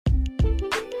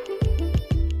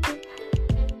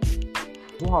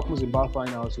what happens in bar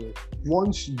finals is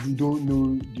once you don't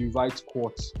know the right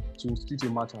court to institute a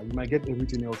matter, you might get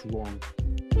everything else wrong.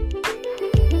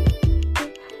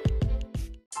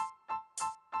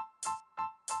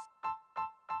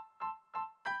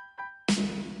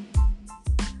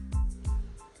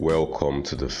 Welcome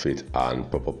to the Fit and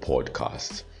Proper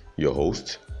podcast. Your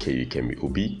host, Kemi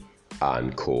Ubi,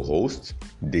 and co-host,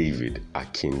 David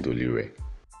Akindolire.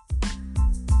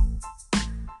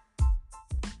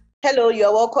 Hello, you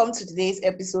are welcome to today's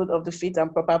episode of the Fit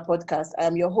and Proper podcast. I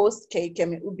am your host,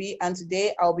 Kemi Ubi, and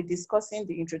today I'll be discussing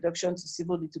the introduction to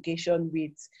civil litigation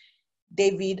with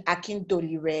David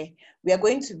Akindolire. We are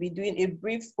going to be doing a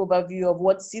brief overview of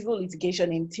what civil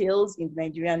litigation entails in the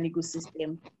Nigerian legal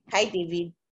system. Hi,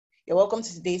 David. You're welcome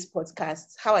to today's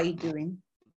podcast. How are you doing?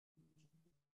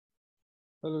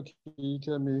 Hello,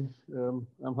 Kemi.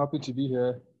 I'm happy to be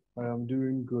here. I am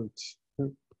doing good.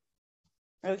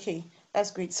 Okay, that's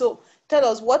great. So tell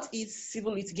us, what is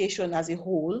civil litigation as a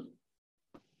whole?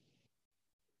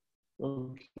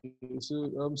 Okay,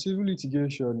 so civil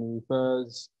litigation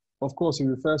refers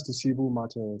to civil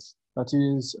matters, that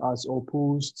is, as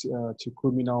opposed to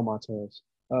criminal matters.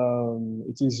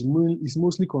 It's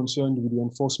mostly concerned with the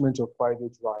enforcement of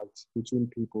private rights between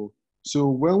people. So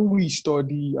when we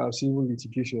study civil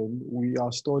litigation, we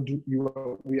are studying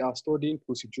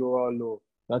procedural law,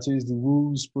 that is the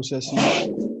rules, processes,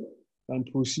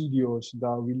 and procedures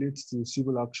that relate to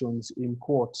civil actions in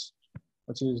court.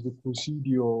 That is the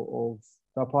procedure of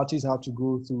that parties have to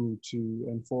go through to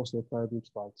enforce their private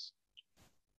rights.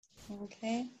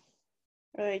 Okay,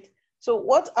 all right. So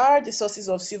what are the sources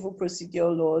of civil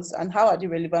procedural laws and how are they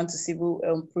relevant to civil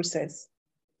process?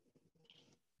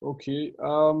 Okay,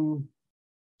 so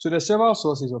there are several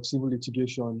sources of civil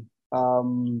litigation.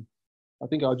 I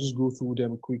think I'll just go through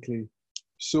them quickly.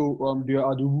 So there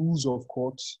are the rules of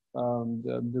court.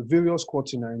 The various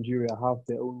courts in Nigeria have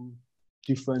their own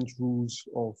different rules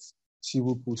of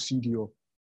civil procedure.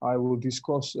 I will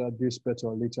discuss this better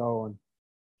later on.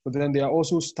 But then there are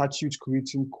also statutes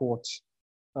creating courts.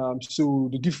 So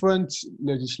the different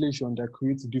legislation that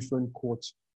creates different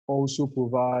courts also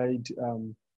provide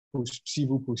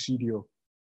civil procedure.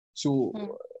 So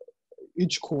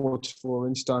each court, for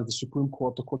instance, the Supreme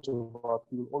Court, the Court of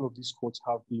Appeal, all of these courts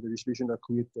have the legislation that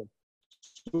creates them.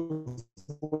 So,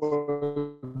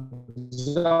 for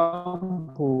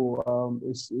example,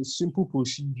 a simple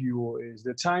procedure is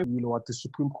the time at the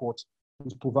Supreme Court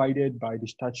is provided by the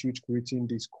statute creating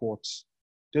these courts.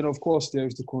 Then, of course, there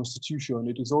is the Constitution.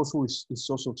 It is also a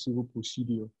source of civil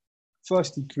procedure.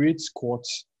 First, it creates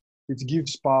courts. It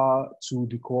gives power to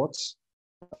the courts.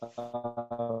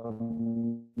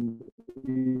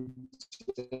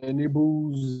 It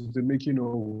enables the making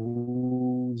of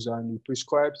rules and it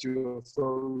prescribes the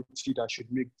authority that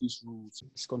should make these rules.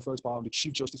 It confers power on the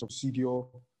Chief Justice of Procedure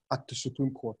at the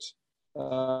Supreme Court.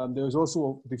 There is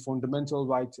also the Fundamental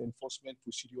Rights Enforcement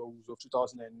Procedure Rules of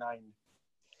 2009,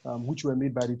 which were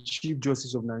made by the Chief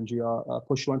Justice of Nigeria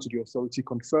pursuant to the authority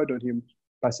conferred on him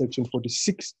by Section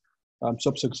 46,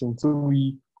 subsection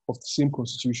 3 of the same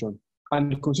Constitution. And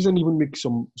the Constitution even makes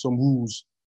some rules.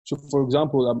 So, for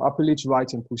example, appellate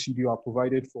rights and procedure are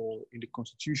provided for in the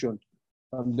Constitution.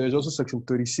 There's also Section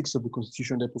 36 of the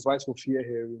Constitution that provides for fair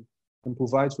hearing and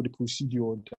provides for the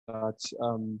procedure that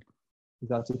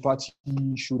a party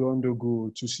should undergo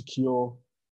to secure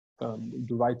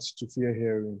the right to fair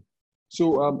hearing.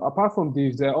 So, apart from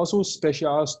this, there are also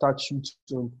special statutes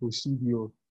on procedure.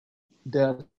 There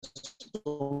are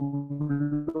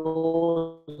some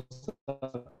laws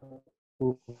that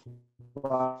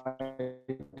provide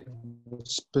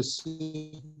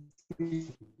specific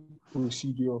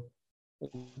procedure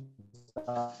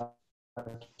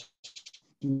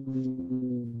to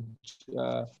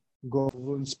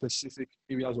govern specific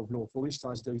areas of law. For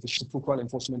instance, there is the Reciprocal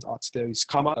Enforcement Act, there is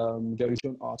CAMA, there is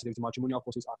the Matrimonial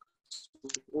Process Act. So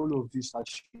all of these are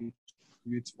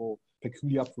create for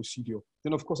peculiar procedure.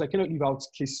 Then, of course, I cannot leave out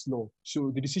case law. So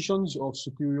the decisions of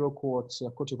superior courts,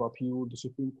 Court of Appeal, the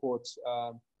Supreme Court,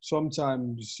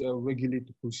 sometimes regulate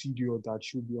the procedure that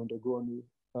should be undergone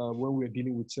when we're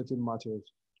dealing with certain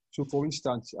matters. So, for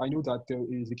instance, I know that there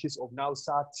is the case of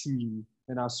Nausa T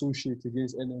and Associate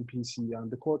against NNPC, and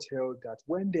the court held that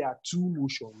when there are two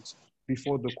motions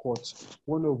before the court,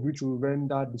 one of which will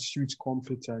render the suit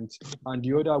competent and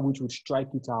the other which would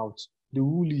strike it out, the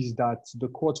rule is that the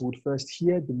court would first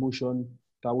hear the motion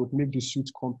that would make the suit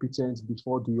competent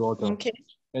before the other. Okay.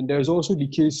 And there's also the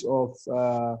case of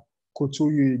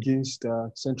Kotoye against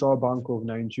Central Bank of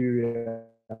Nigeria,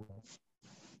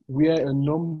 where a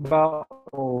number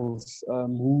of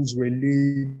rules were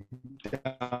laid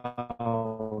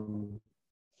down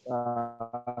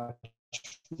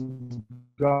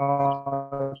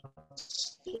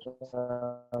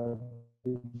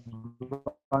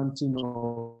granting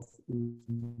of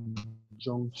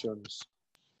injunctions.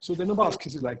 So the number of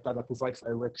cases like that provide for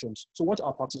directions. So what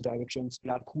are practice directions?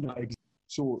 Lacuna exist.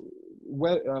 So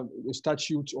where a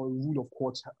statute or a rule of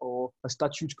court or a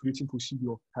statute creating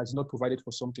procedure has not provided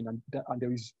for something, and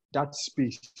there is that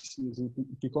space,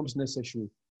 it becomes necessary,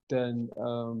 then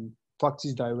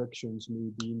practice directions may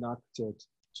be enacted.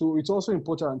 So it's also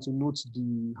important to note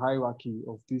the hierarchy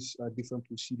of these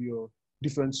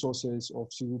different sources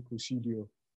of civil procedure.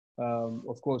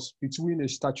 Of course, between a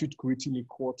statute creating a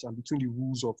court and between the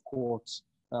rules of courts,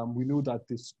 we know that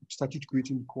the statute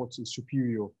creating court is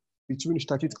superior. Between the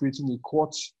statute creating a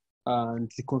court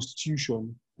and the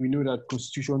constitution, we know that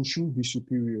constitution should be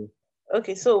superior.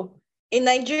 Okay, so in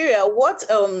Nigeria, what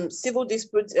civil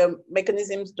dispute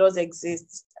mechanisms does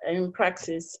exist in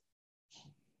practice?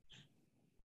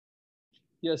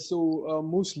 Yes, so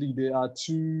mostly there are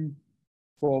two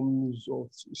forms of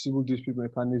civil dispute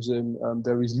mechanism.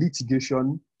 There is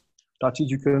litigation, that is,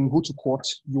 you can go to court.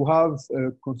 You have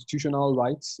constitutional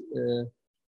rights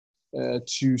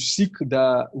to seek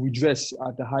the redress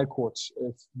at the High Court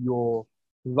if your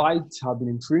rights have been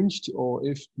infringed or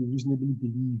if you reasonably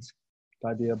believe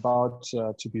that they're about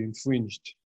to be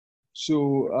infringed.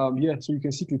 So, so you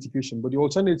can seek litigation. But the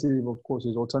alternative, of course,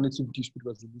 is alternative dispute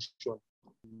resolution,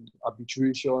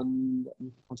 arbitration,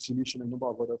 conciliation, and a number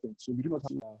of other things. So we do not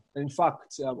have. In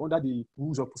fact, under the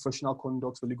rules of professional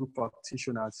conduct for legal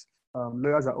practitioners,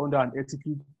 lawyers are under an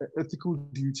ethical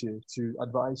duty to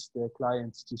advise their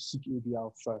clients to seek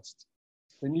ADR first.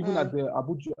 And even at the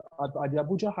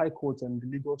Abuja High Court and the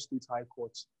Lagos State High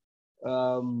Court,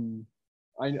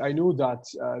 I know that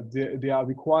there are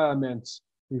requirements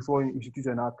before you institute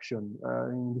an action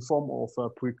in the form of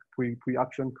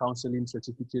pre-action counseling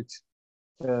certificate.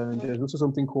 And there's also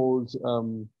something called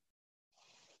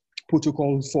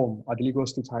protocol form at the Lagos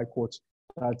State High Court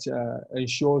that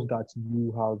ensures that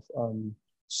you have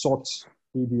sought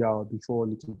ADR before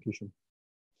litigation.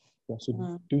 Yeah,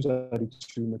 so those are the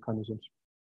two mechanisms.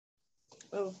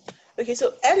 Oh, okay.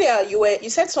 So earlier you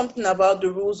said something about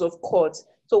the rules of court.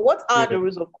 So what are the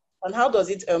rules of court, and how does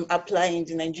it apply in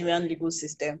the Nigerian legal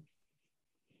system?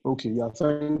 Okay, yeah,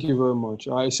 thank you very much.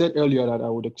 I said earlier that I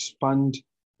would expand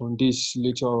on this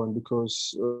later on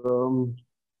because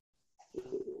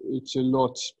it's a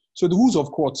lot. So the rules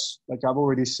of courts, like I've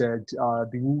already said, are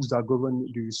the rules that govern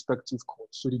the respective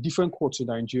courts. So the different courts in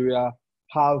Nigeria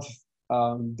have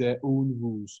their own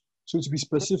rules. So to be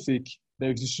specific,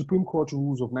 there is the Supreme Court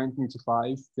rules of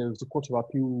 1985, there is the Court of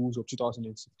Appeal rules of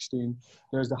 2016,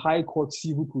 there is the High Court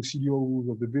civil procedural rules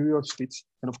of the various states,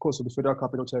 and of course of the Federal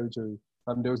Capital Territory.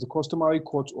 There is the Customary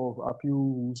Court of Appeal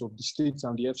rules of the states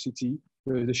and the FCT,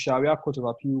 there is the Sharia Court of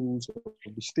Appeal rules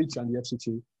of the states and the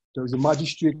FCT, there is the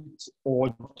Magistrate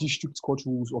or District Court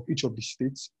rules of each of the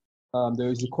states, there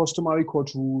is the Customary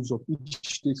Court rules of each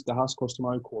state that has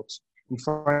customary courts. And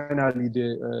finally,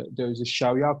 there is the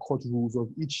Sharia court rules of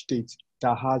each state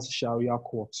that has Sharia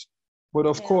courts. But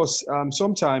of course,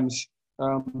 sometimes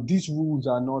these rules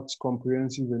are not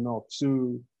comprehensive enough.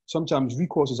 So sometimes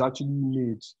recourse is actually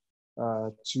made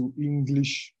to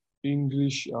English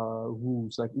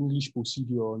rules, like English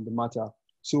procedure on the matter.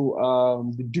 So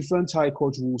the different high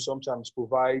court rules sometimes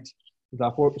provide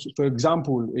that, for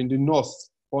example, in the North,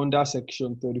 under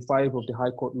Section 35 of the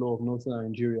High Court Law of Northern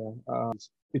Nigeria,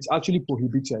 it's actually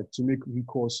prohibited to make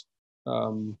recourse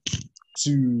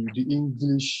to the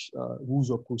English rules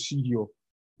of procedure.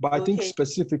 But I think that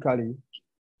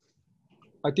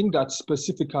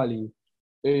specifically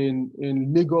in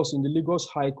Lagos, in the Lagos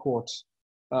High Court,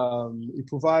 it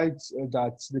provides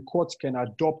that the court can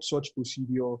adopt such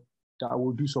procedure that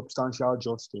will do substantial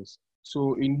justice.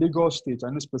 So in Lagos State, I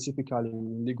know specifically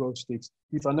in Lagos State,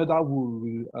 if another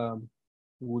rule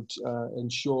would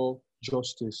ensure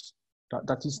justice,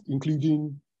 that is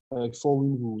including a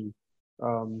foreign rule,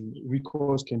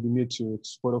 recourse can be made to it.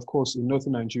 But of course, in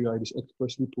Northern Nigeria, it is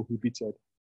expressly prohibited.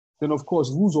 Then of course,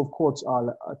 rules of court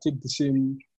take the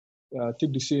same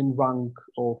rank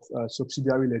of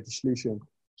subsidiary legislation.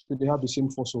 So they have the same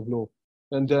force of law.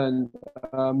 And then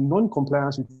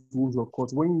non-compliance with rules of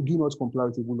court, when you do not comply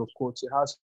with the rule of court, it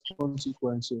has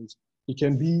consequences. It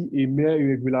can be a mere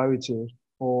irregularity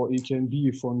or it can be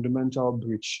a fundamental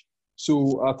breach.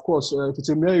 So of course, if it's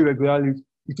a mere irregularity,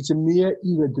 it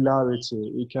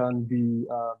can be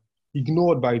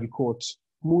ignored by the court,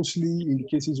 mostly in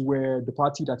cases where the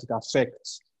party that it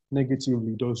affects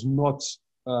negatively does not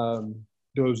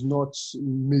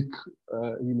make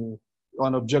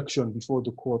an objection before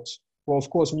the court. But of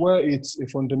course, where it's a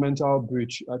fundamental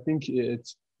breach, I think it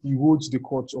erodes the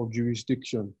court of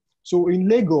jurisdiction. So in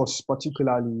Lagos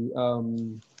particularly,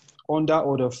 under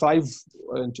Order 5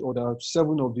 and Order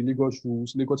 7 of the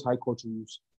Lagos High Court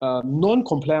rules,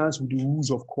 non-compliance with the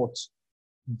rules of court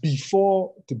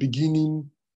before the beginning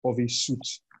of a suit,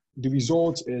 the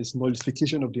result is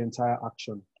nullification of the entire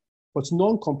action. But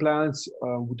non-compliance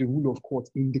with the rule of court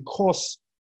in the course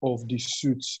of the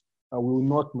suit will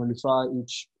not nullify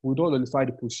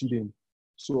the proceeding.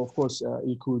 So, of course,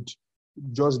 it could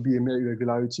just be a mere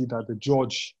irregularity that the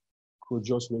judge could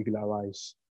just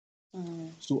regularize.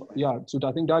 So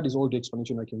I think that is all the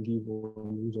explanation I can give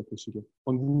on rules of procedure,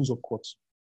 on rules of court.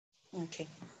 Okay,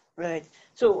 right.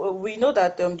 So we know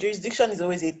that jurisdiction is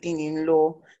always a thing in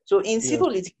law. So in civil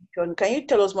litigation, can you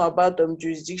tell us more about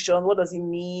jurisdiction? What does it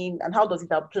mean, and how does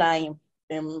it apply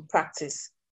in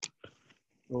practice?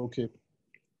 Okay.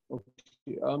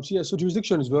 So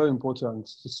jurisdiction is very important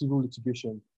to civil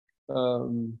litigation.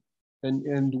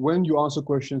 And when you answer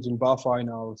questions in bar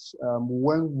finals,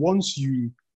 once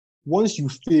you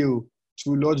fail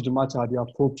to lodge the matter at the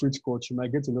appropriate court, you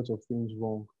might get a lot of things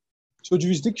wrong. So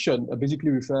jurisdiction basically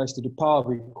refers to the power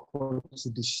of a court to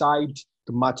decide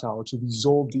the matter or to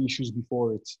resolve the issues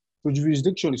before it. So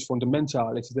jurisdiction is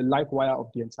fundamental. It's the life wire of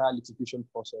the entire litigation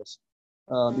process.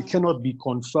 It cannot be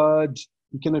conferred.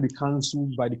 It cannot be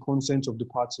cancelled by the consent of the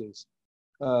parties.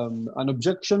 An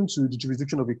objection to the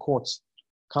jurisdiction of a court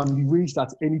can be raised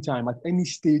at any time, at any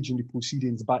stage in the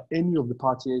proceedings by any of the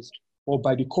parties or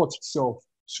by the court itself,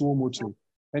 suo motu.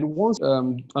 And once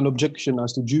an objection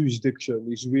as to jurisdiction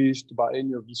is raised by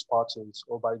any of these parties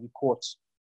or by the court,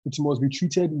 it must be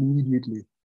treated immediately.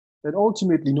 And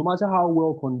ultimately, no matter how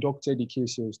well conducted the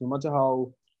case is, no matter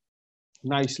how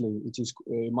nicely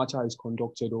a matter is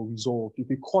conducted or resolved, if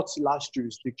a court lacks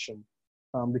jurisdiction,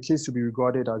 the case will be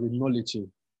regarded as a nullity.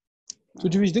 So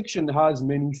jurisdiction has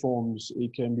many forms.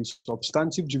 It can be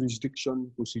substantive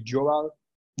jurisdiction, procedural,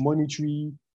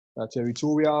 monetary,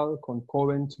 territorial,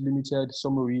 concurrent, limited,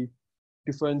 summary,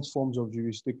 different forms of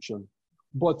jurisdiction.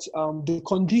 But the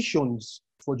conditions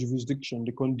for jurisdiction,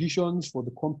 the conditions for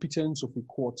the competence of a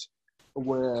court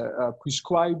were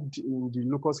prescribed in the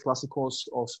locus classicus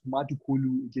of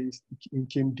Madukolu against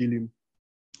Nkem Dilim.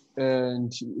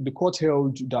 And the court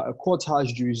held that a court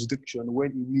has jurisdiction when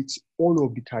it meets all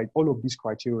of these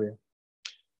criteria.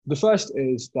 The first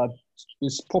is that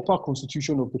it's proper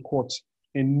constitution of the court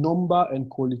in number and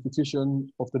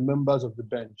qualification of the members of the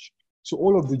bench. So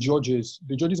all of the judges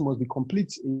must be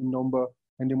complete in number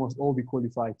and they must all be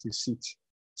qualified to sit.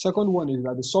 Second one is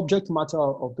that the subject matter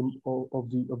of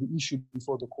the issue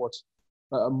before the court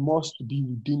must be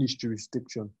within its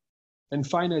jurisdiction. And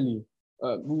finally,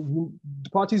 the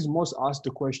parties must ask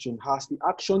the question, has the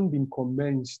action been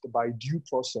commenced by due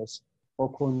process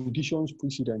or conditions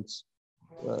precedents?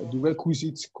 The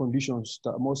requisite conditions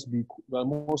that must be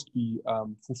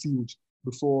fulfilled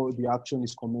before the action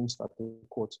is commenced at the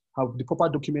court. Have the proper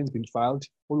documents been filed?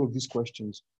 All of these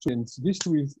questions. So these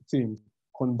three things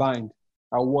combined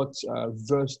are what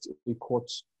vests a court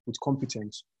with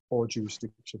competence or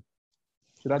jurisdiction.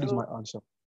 So that is my answer.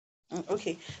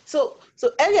 Okay, so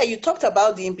earlier you talked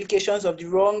about the implications of the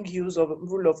wrong use of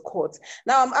rule of court.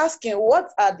 Now I'm asking,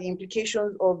 what are the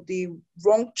implications of the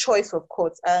wrong choice of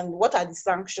court, and what are the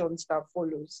sanctions that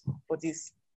follows for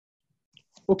this?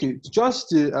 Okay, just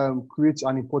to create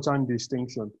an important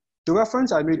distinction, the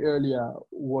reference I made earlier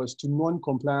was to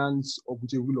non-compliance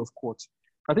with a rule of court.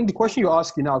 I think the question you're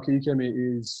asking now,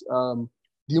 Kemi, is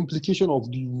the implication of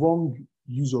the wrong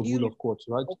use of rule of court,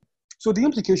 right? So the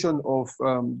implication of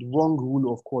the wrong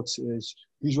rule of court is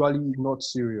usually not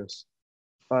serious.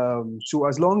 So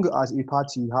as long as a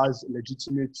party has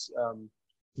legitimate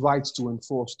rights to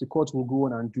enforce, the court will go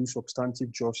on and do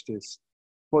substantive justice.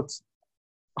 But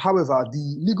however,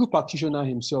 the legal practitioner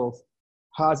himself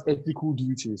has ethical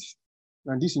duties.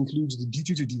 And this includes the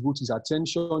duty to devote his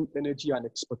attention, energy, and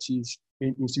expertise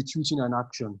in instituting an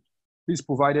action. This is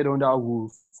provided under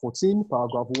Rule 14,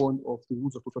 Paragraph 1 of the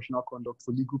Rules of Professional Conduct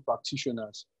for Legal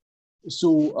Practitioners.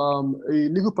 So a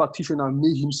legal practitioner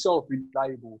may himself be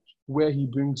liable where he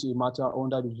brings a matter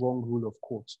under the wrong rule of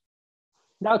court.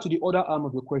 Now to the other arm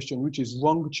of the question, which is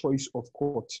wrong choice of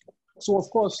court. So of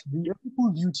course, the ethical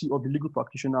duty of the legal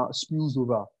practitioner spills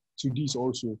over to this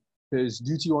also. There's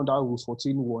duty under Rule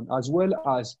 14.1, as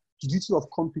well as the duty of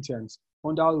competence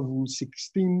under Rule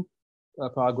 16,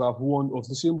 Paragraph 1 of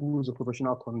the same Rules of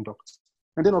Professional Conduct.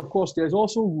 And then, of course, there's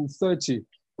also Rule 30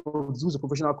 of the Rules of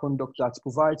Professional Conduct that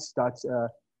provides that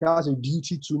he has a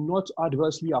duty to not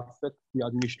adversely affect the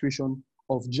administration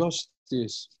of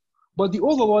justice. But the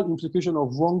overall implication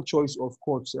of wrong choice of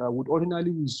courts would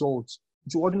ordinarily result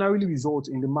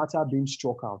in the matter being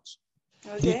struck out.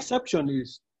 Okay. The exception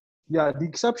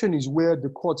is where the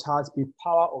court has a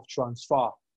power of transfer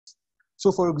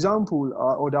So, for example,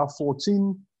 Order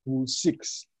 14, Rule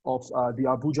 6 of the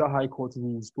Abuja High Court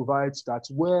rules provides that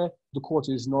where the court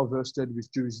is not vested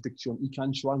with jurisdiction, it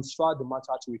can transfer the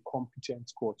matter to a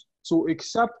competent court. So,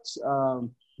 except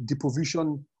the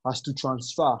provision as to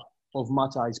transfer of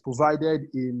matter is provided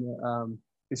in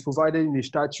a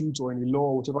statute or in a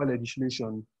law or whatever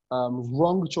legislation,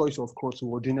 wrong choice of court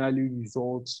will ordinarily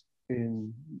result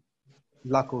in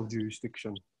lack of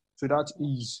jurisdiction. So that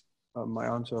is my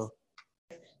answer.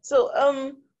 So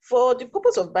for the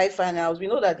purpose of bifinals, we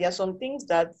know that there are some things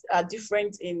that are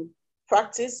different in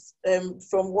practice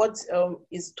from what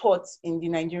is taught in the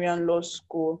Nigerian law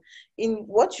school. In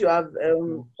what you have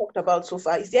talked about so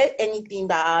far, is there anything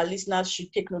that our listeners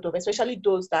should take note of, especially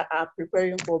those that are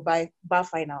preparing for bar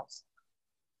finals?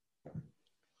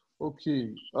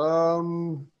 Okay.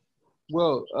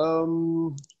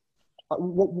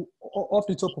 Off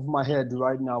the top of my head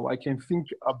right now, I can think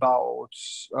about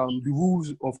the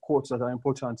rules of courts that are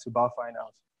important to bar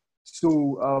finals.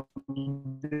 So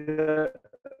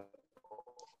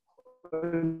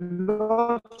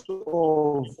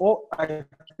I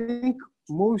think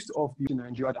most of the in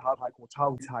Nigeria that have high courts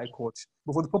have high courts.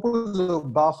 But for the purpose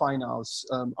of bar finals,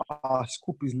 our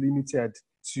scope is limited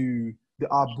to the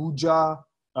Abuja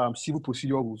civil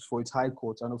procedure rules for its high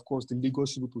court, and of course the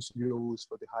Lagos civil procedure rules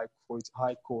for its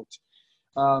high court.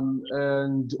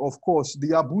 And of course,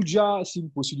 the Abuja civil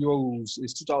procedure rules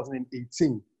is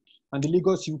 2018, and the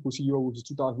Lagos civil procedure rules is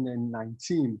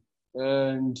 2019.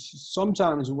 And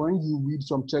sometimes when you read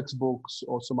some textbooks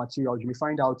or some materials, you may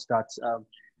find out that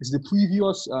it's the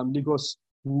previous Lagos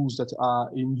rules that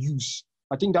are in use.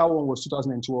 I think that one was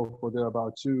 2012 or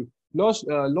thereabouts. So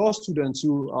law students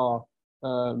who are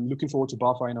looking forward to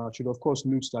bar final should of course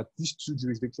note that these two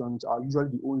jurisdictions are usually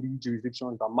the only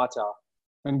jurisdictions that matter.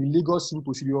 And the Lagos civil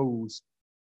procedure rules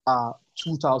are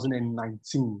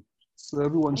 2019. So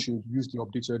everyone should use the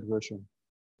updated version.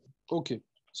 Okay.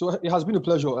 So it has been a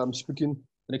pleasure speaking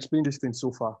and explaining these things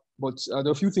so far. But there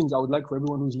are a few things I would like for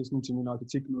everyone who's listening to me now to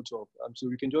take note of. So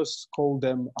we can just call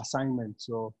them assignments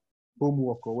or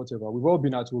homework or whatever. We've all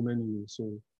been at home anyway,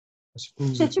 so I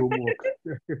suppose it's homework.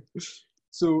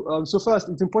 So first,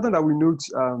 it's important that we note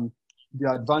the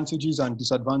advantages and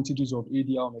disadvantages of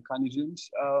ADR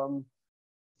mechanisms.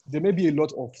 There may be a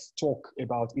lot of talk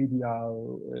about ADR.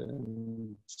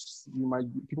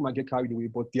 People might get carried away,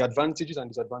 but the advantages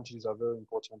and disadvantages are very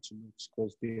important to note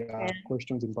because they are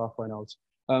questions in bar finals.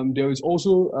 There is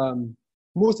also,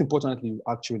 most importantly,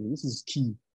 actually, this is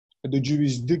key, the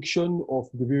jurisdiction of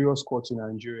the various courts in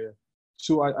Nigeria.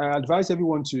 So I advise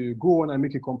everyone to go on and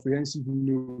make a comprehensive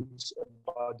note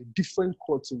about the different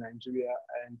courts in Nigeria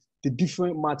and the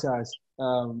different matters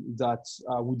that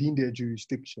are within their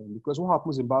jurisdiction. Because what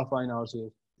happens in bar finals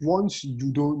is once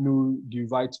you don't know the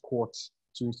right court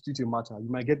to institute a matter, you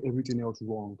might get everything else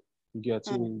wrong. You get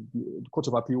so the Court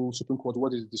of Appeal, Supreme Court,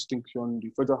 what is the distinction,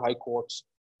 the Federal High Courts,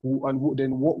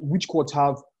 which courts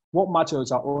have what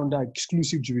matters are under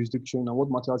exclusive jurisdiction and what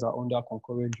matters are under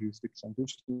concurrent jurisdiction.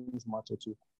 Those things matter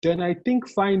too. Then I think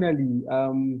finally,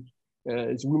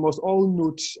 we must all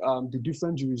note the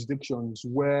different jurisdictions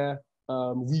where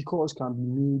recourse can be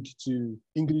made to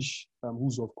English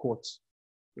rules of court.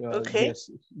 Okay.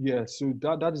 Yes. So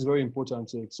that is very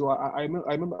important. So I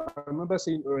remember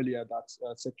saying earlier that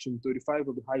Section 35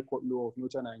 of the High Court Law of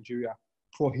Northern Nigeria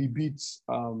prohibits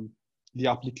the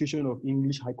application of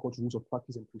English High Court rules of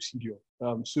practice and procedure.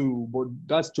 But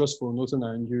that's just for Northern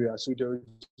Nigeria. So there is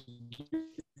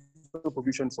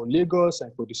provision for Lagos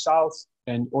and for the South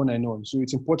and on and on. So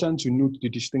it's important to note the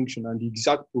distinction and the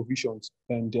exact provisions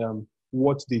and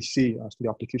what they say as to the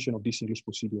application of this English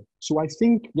procedure. So I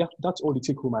think, that's all the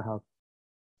take home I have.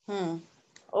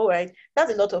 All right.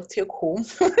 That's a lot of take home.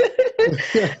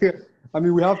 I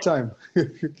mean, we have time.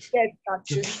 Yes,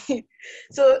 actually.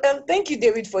 So thank you,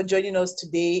 David, for joining us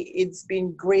today. It's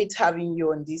been great having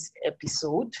you on this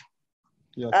episode.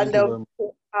 Yeah, thank you.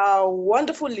 Our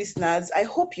wonderful listeners, I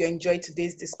hope you enjoyed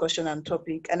today's discussion and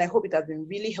topic, and I hope it has been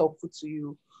really helpful to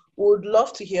you. We would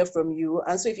love to hear from you.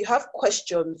 And so if you have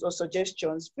questions or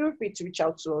suggestions, feel free to reach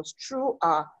out to us through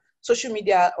our social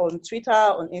media on Twitter,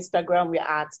 on Instagram, we're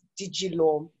at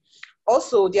DigiLaw.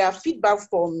 Also, there are feedback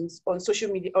forms on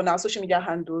social media, on our social media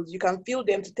handles. You can fill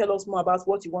them to tell us more about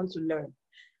what you want to learn.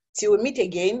 Till we meet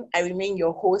again, I remain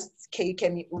your host,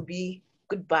 Kemi Ubi.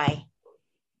 Goodbye.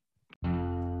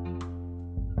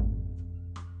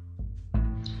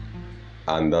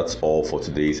 And that's all for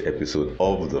today's episode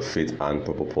of the Fit and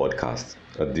Proper podcast,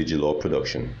 a DigiLaw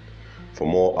production. For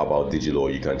more about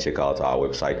DigiLaw, you can check out our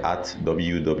website at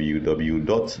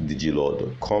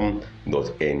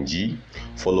www.digilaw.com.ng.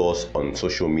 Follow us on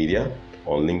social media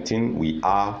On LinkedIn, we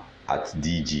are at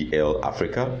DGL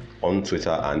Africa. On Twitter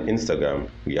and Instagram,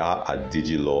 we are at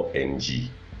DigiLawNG.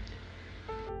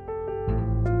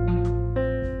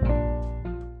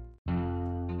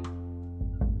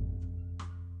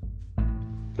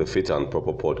 The Fit and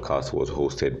Proper podcast was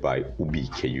hosted by Ubi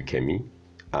Keyukemi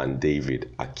and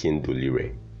David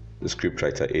Akindolire. The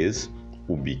scriptwriter is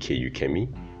Ubi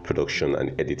Keyukemi. Production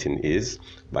and editing is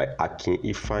by Akin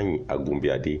Ifeanyi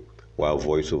Agumbiade, while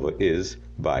voiceover is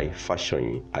by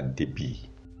Fashion Adebi.